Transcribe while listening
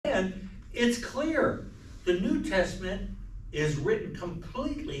It's clear. The New Testament is written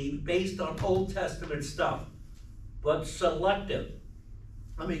completely based on Old Testament stuff, but selective.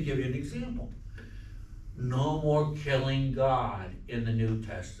 Let me give you an example. No more killing God in the New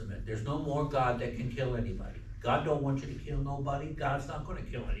Testament. There's no more God that can kill anybody. God don't want you to kill nobody. God's not going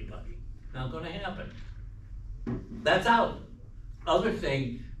to kill anybody. Not going to happen. That's out. Other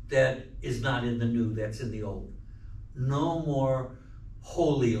thing that is not in the New, that's in the Old. No more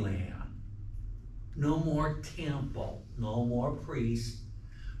Holy Land. No more temple. No more priests.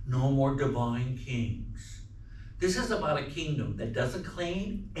 No more divine kings. This is about a kingdom that doesn't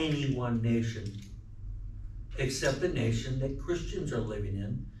claim any one nation except the nation that Christians are living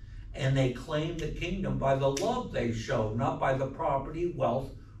in, and they claim the kingdom by the love they show, not by the property, wealth,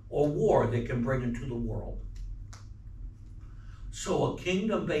 or war they can bring into the world. So a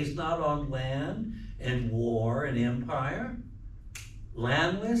kingdom based not on land and war and empire,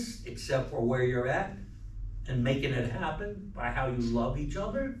 landless except for where you're at, and making it happen by how you love each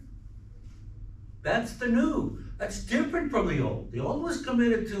other, that's the New. That's different from the Old. The Old was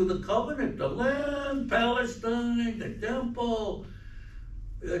committed to the covenant, the land, Palestine, the temple.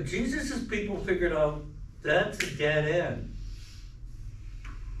 Jesus' people figured out that's a dead end.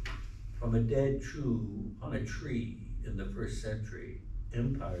 From a dead tree on a tree in the first century,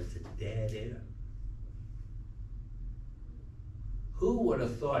 empire's a dead end. Who would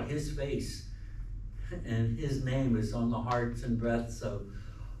have thought his face and his name is on the hearts and breaths of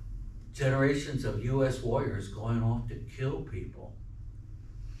generations of U.S. warriors going off to kill people?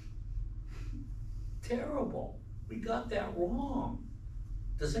 Terrible. We got that wrong.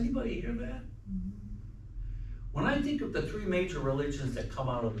 Does anybody hear that? When I think of the three major religions that come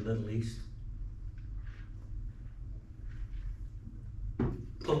out of the Middle East,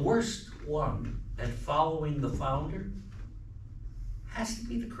 the worst one at following the founder has to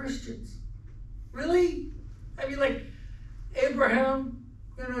be the Christians. Really? I mean, like Abraham,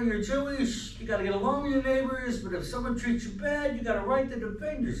 you know, you're Jewish, you gotta get along with your neighbors, but if someone treats you bad, you got a right to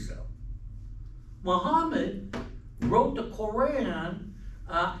defend yourself. Muhammad wrote the Quran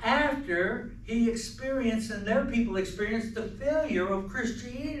after he experienced, and their people experienced, the failure of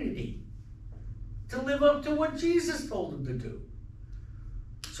Christianity to live up to what Jesus told them to do.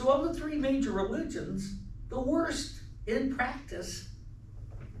 So of the three major religions, the worst in practice,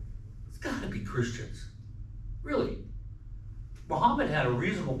 it's gotta be Christians. Really. Muhammad had a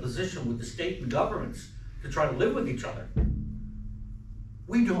reasonable position with the state and governments to try to live with each other.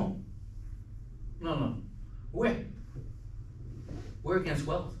 We don't. No. We're against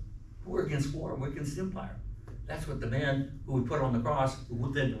wealth. We're against war. We're against empire. That's what the man who we put on the cross,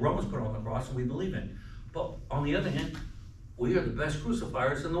 who the Romans put on the cross, and we believe in. But on the other hand, we are the best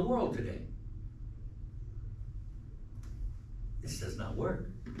crucifiers in the world today. This does not work.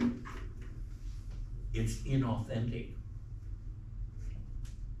 It's inauthentic.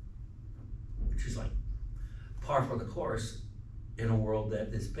 Which is like par for the course in a world that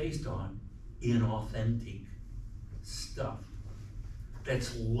is based on inauthentic stuff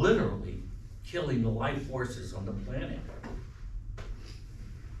that's literally killing the life forces on the planet.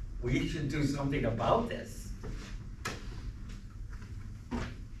 We should do something about this.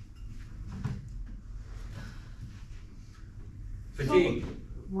 Fatigue. So,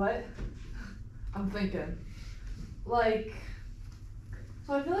 what? I'm thinking. Like,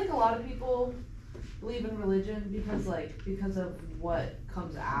 so I feel like a lot of people believe in religion because of what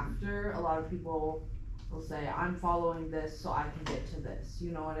comes after. A lot of people will say, I'm following this so I can get to this.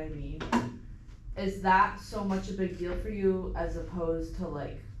 You know what I mean? Is that so much a big deal for you as opposed to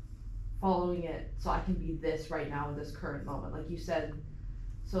like following it so I can be this right now in this current moment? Like you said,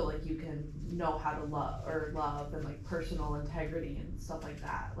 so like you can know how to love and like personal integrity and stuff like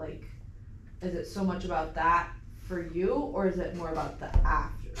that. Like, is it so much about that for you, or is it more about the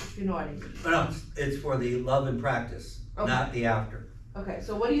after? You know what I mean? No, it's for the love and practice, okay, not the after. Okay,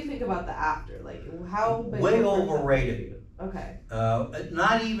 so what do you think about the after? Like, how big? Way overrated. Okay.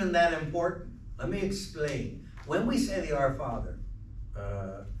 Not even that important. Let me explain. When we say the Our Father,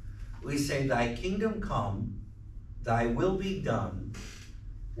 we say, Thy kingdom come, Thy will be done.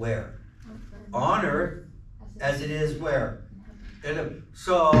 Where? On earth, as it is where?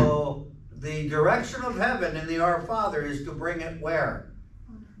 So the direction of heaven in the Our Father is to bring it where?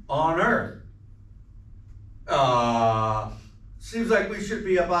 On earth. Seems like we should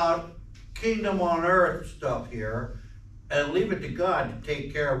be about kingdom on earth stuff here, and leave it to God to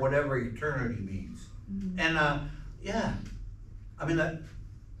take care of whatever eternity means. Mm-hmm. And yeah, I mean, the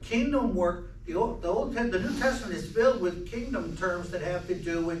kingdom work, the New Testament is filled with kingdom terms that have to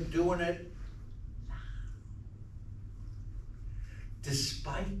do with doing it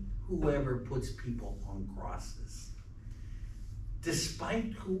despite whoever puts people on crosses,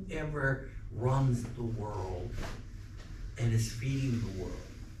 despite whoever runs the world and is feeding the world.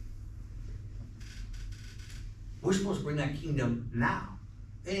 We're supposed to bring that kingdom now,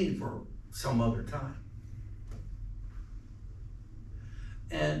 it ain't for some other time.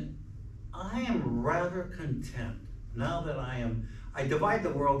 And I am rather content now that I divide the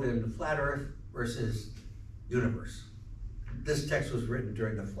world into flat earth versus universe. This text was written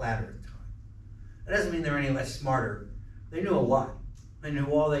during the flat earth time. It doesn't mean they're any less smarter. They knew a lot. They knew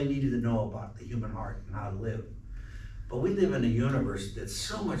all they needed to know about the human heart and how to live. But we live in a universe that's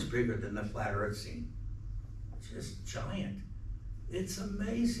so much bigger than the flat earth scene. Just giant. It's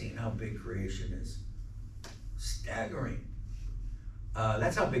amazing how big creation is. Staggering.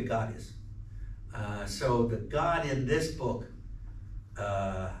 That's how big God is. So the God in this book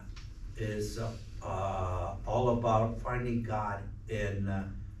is all about finding God in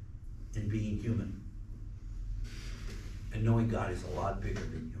being human. And knowing God is a lot bigger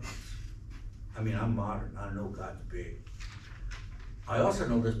than humans. I mean, I'm modern. I know God's big. I also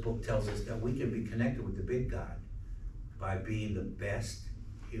know this book tells us that we can be connected with the big God by being the best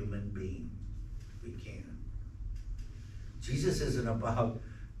human being we can. Jesus isn't about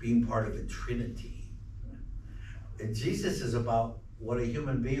being part of the Trinity. And Jesus is about what a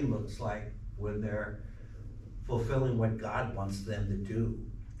human being looks like when they're fulfilling what God wants them to do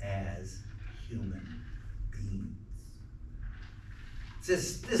as human beings.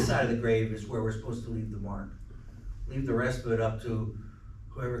 This side of the grave is where we're supposed to leave the mark. Leave the rest of it up to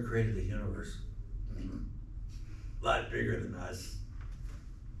whoever created the universe. A lot bigger than us.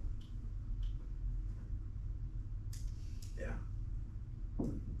 Yeah.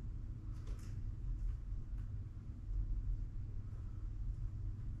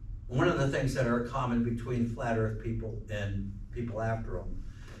 One of the things that are common between flat earth people and people after them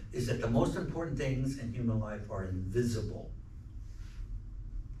is that the most important things in human life are invisible.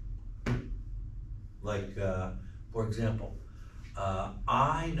 Like, for example,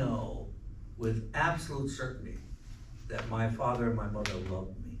 I know with absolute certainty that my father and my mother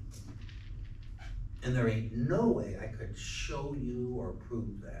loved me. And there ain't no way I could show you or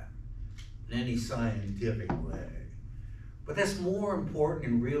prove that in any scientific way. But that's more important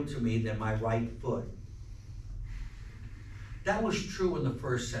and real to me than my right foot. That was true in the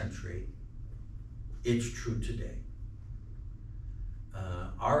first century. It's true today.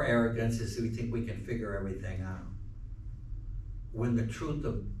 Our arrogance is that we think we can figure everything out. When the truth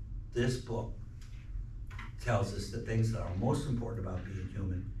of this book tells us the things that are most important about being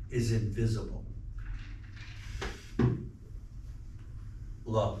human is invisible.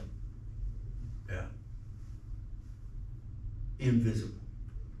 Love. Yeah. Invisible.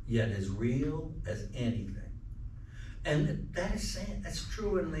 Yet as real as anything. And that's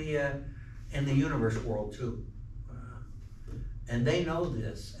true in the universe world too. And they know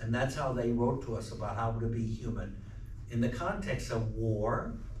this, and that's how they wrote to us about how to be human in the context of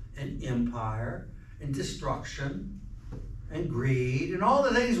war and empire and destruction and greed and all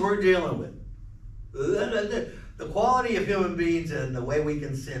the things we're dealing with. The quality of human beings and the way we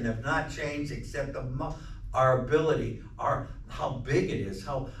can sin have not changed except our ability, how big it is,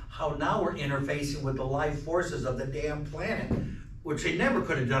 how now we're interfacing with the life forces of the damn planet, which they never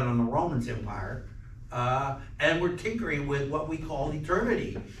could have done in the Roman Empire. And we're tinkering with what we call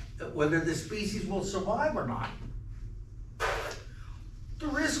eternity, whether the species will survive or not. The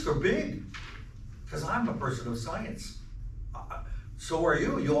risks are big, because I'm a person of science. So are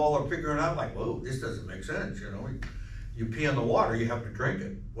you. You all are figuring out like, whoa, this doesn't make sense, you know. You pee in the water, you have to drink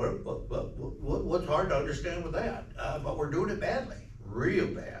it. What's hard to understand with that? But we're doing it badly, real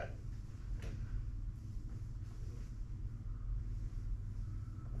bad.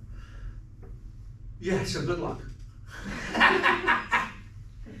 Yeah, so good luck.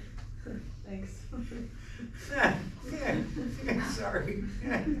 Thanks. Sorry.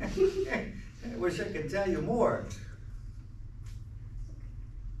 I wish I could tell you more.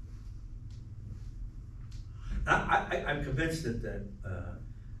 I'm convinced that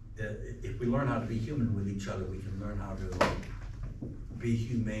if we learn how to be human with each other, we can learn how to be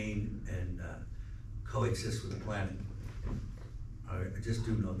humane and coexist with the planet. I just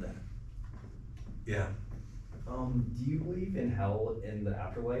do know that. Yeah. Do you believe in hell in the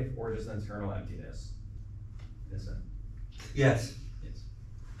afterlife or just eternal emptiness? Yes. Yes.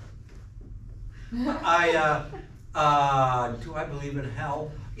 Do I believe in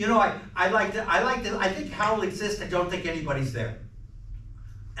hell? You know, I think hell exists. I don't think anybody's there.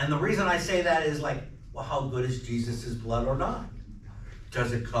 And the reason I say that is like, well, how good is Jesus' blood or not?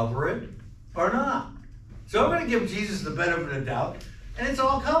 Does it cover it or not? So I'm going to give Jesus the benefit of the doubt and it's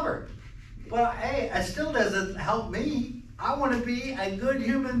all covered. But hey, it still doesn't help me. I want to be a good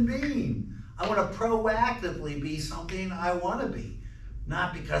human being. I want to proactively be something I want to be.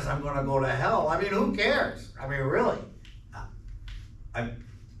 Not because I'm going to go to hell. I mean, who cares? I mean, really.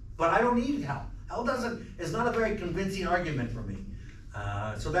 But I don't need hell. Hell it's not a very convincing argument for me.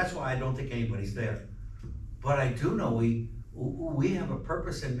 So that's why I don't think anybody's there. But I do know we have a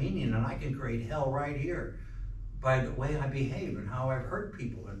purpose and meaning, and I can create hell right here by the way I behave and how I've hurt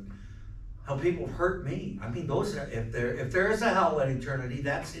people and how people hurt me. I mean, if there is a hell in eternity,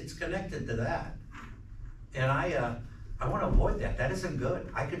 it's connected to that. And I want to avoid that. That isn't good.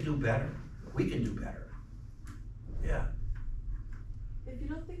 I could do better. We can do better. Yeah. If you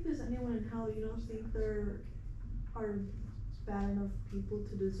don't think there's anyone in hell, you don't think there are bad enough people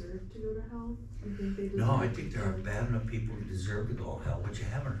to deserve to go to hell? You think they deserve? No, I think there are bad enough people who deserve to go to hell. What you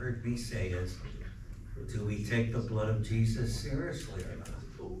haven't heard me say is, do we take the blood of Jesus seriously or not?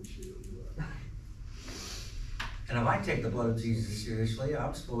 And if I take the blood of Jesus seriously,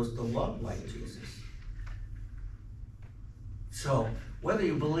 I'm supposed to love like Jesus. So, whether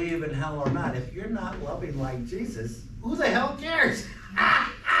you believe in hell or not, if you're not loving like Jesus, who the hell cares?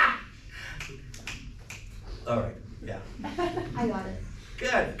 All right, yeah. I got it.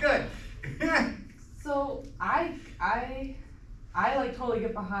 Good. So I like totally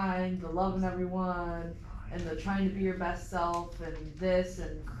get behind the loving everyone and the trying to be your best self and this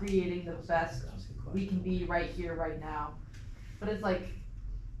and creating the best we can be right here, right now. But it's like,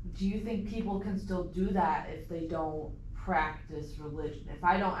 do you think people can still do that if they don't practice religion? If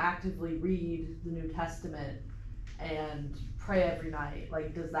I don't actively read the New Testament and pray every night,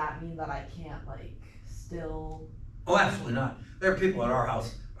 like, does that mean that I can't, like, still? Oh, absolutely not. There are people at our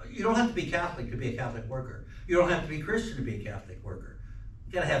house. You don't have to be Catholic to be a Catholic worker. You don't have to be Christian to be a Catholic worker.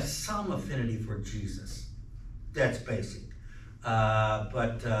 You gotta have some affinity for Jesus. That's basic.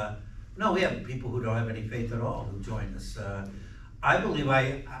 No, we have people who don't have any faith at all who join us. I believe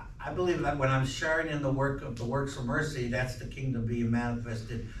that when I'm sharing in the works of mercy, that's the kingdom being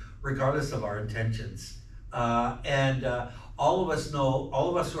manifested, regardless of our intentions. All of us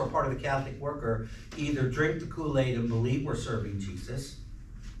who are part of the Catholic worker either drink the Kool-Aid and believe we're serving Jesus,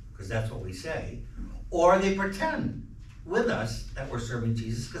 because that's what we say, or they pretend with us that we're serving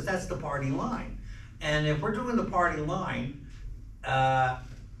Jesus, because that's the party line. And if we're doing the party line,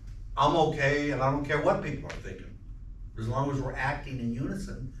 I'm okay, and I don't care what people are thinking. As long as we're acting in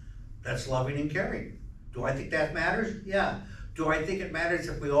unison, that's loving and caring. Do I think that matters? Yeah. Do I think it matters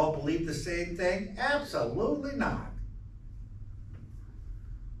if we all believe the same thing? Absolutely not.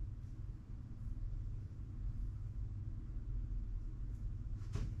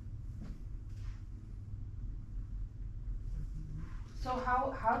 So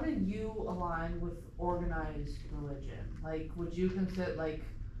how do you align with organized religion? Like, would you consider, like,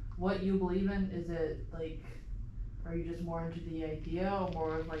 what you believe in, is it, like, are you just more into the idea or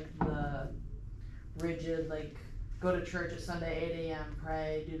more of, like, the rigid, like, go to church at Sunday, 8 a.m.,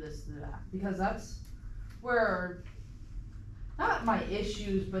 pray, do this, do that? Because that's where, not my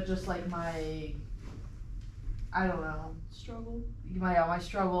issues, but just, like, my, I don't know. Struggle. My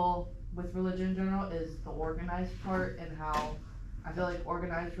struggle with religion in general is the organized part, and how I feel like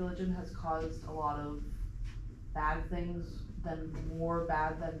organized religion has caused a lot of bad things, more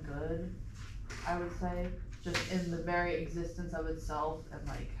bad than good, I would say, just in the very existence of itself, and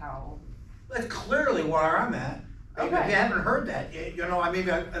like how. That's clearly where I'm at. Okay. If you haven't heard that, I mean,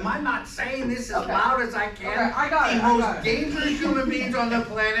 am I not saying this as Okay. loud as I can? Okay, I got the it, I most got it. dangerous human beings on the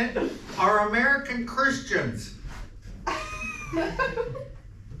planet are American Christians.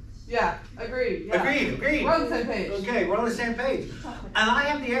 Yeah, agreed. Yeah. Agreed. We're on the same page. Okay, we're on the same page. And I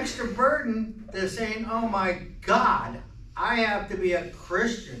have the extra burden to saying, oh my God, I have to be a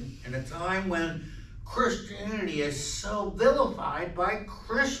Christian in a time when Christianity is so vilified by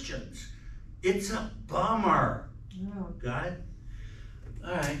Christians. It's a bummer. Yeah. Got it?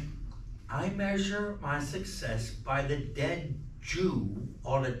 All right. I measure my success by the dead Jew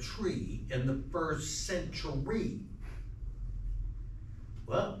on a tree in the 1st century.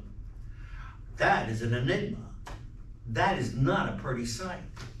 Well, that is an enigma. That is not a pretty sight.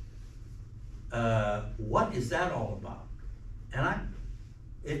 What is that all about?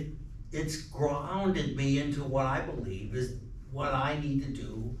 And it's grounded me into what I believe is what I need to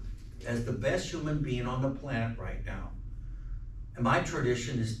do as the best human being on the planet right now. And my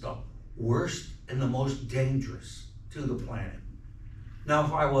tradition is the worst and the most dangerous to the planet. Now,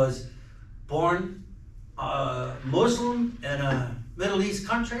 if I was born Muslim in a Middle East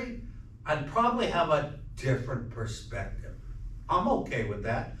country, I'd probably have a different perspective. I'm okay with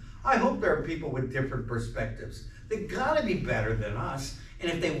that. I hope there are people with different perspectives. They gotta be better than us,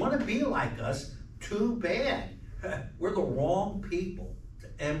 and if they wanna be like us, too bad. We're the wrong people to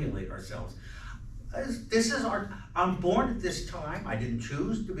emulate ourselves. This is I'm born at this time, I didn't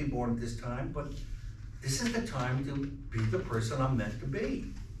choose to be born at this time, but this is the time to be the person I'm meant to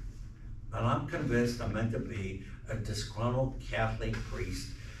be. And I'm convinced I'm meant to be a disgruntled Catholic priest,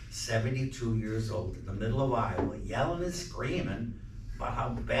 72 years old, in the middle of Iowa, yelling and screaming about how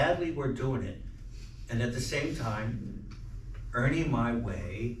badly we're doing it. And at the same time, earning my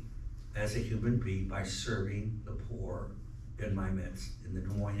way as a human being by serving the poor in my midst, in the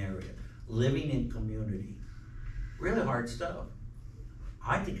Des Moines area, living in community. Really hard stuff.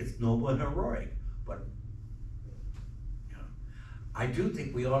 I think it's noble and heroic, but I do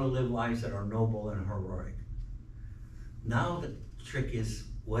think we ought to live lives that are noble and heroic. Now the trick is,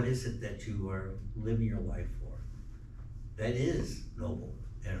 what is it that you are living your life for? That is noble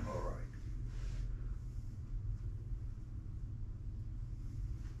and heroic.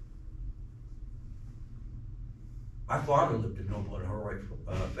 My father lived a noble and heroic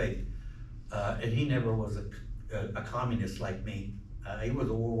faith, and he never was a communist like me. He was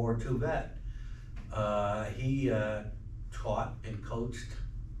a World War II vet. He taught and coached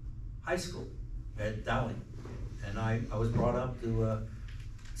high school at Dowling, and I was brought up to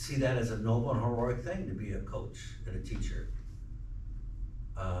see that as a noble and heroic thing to be a coach and a teacher.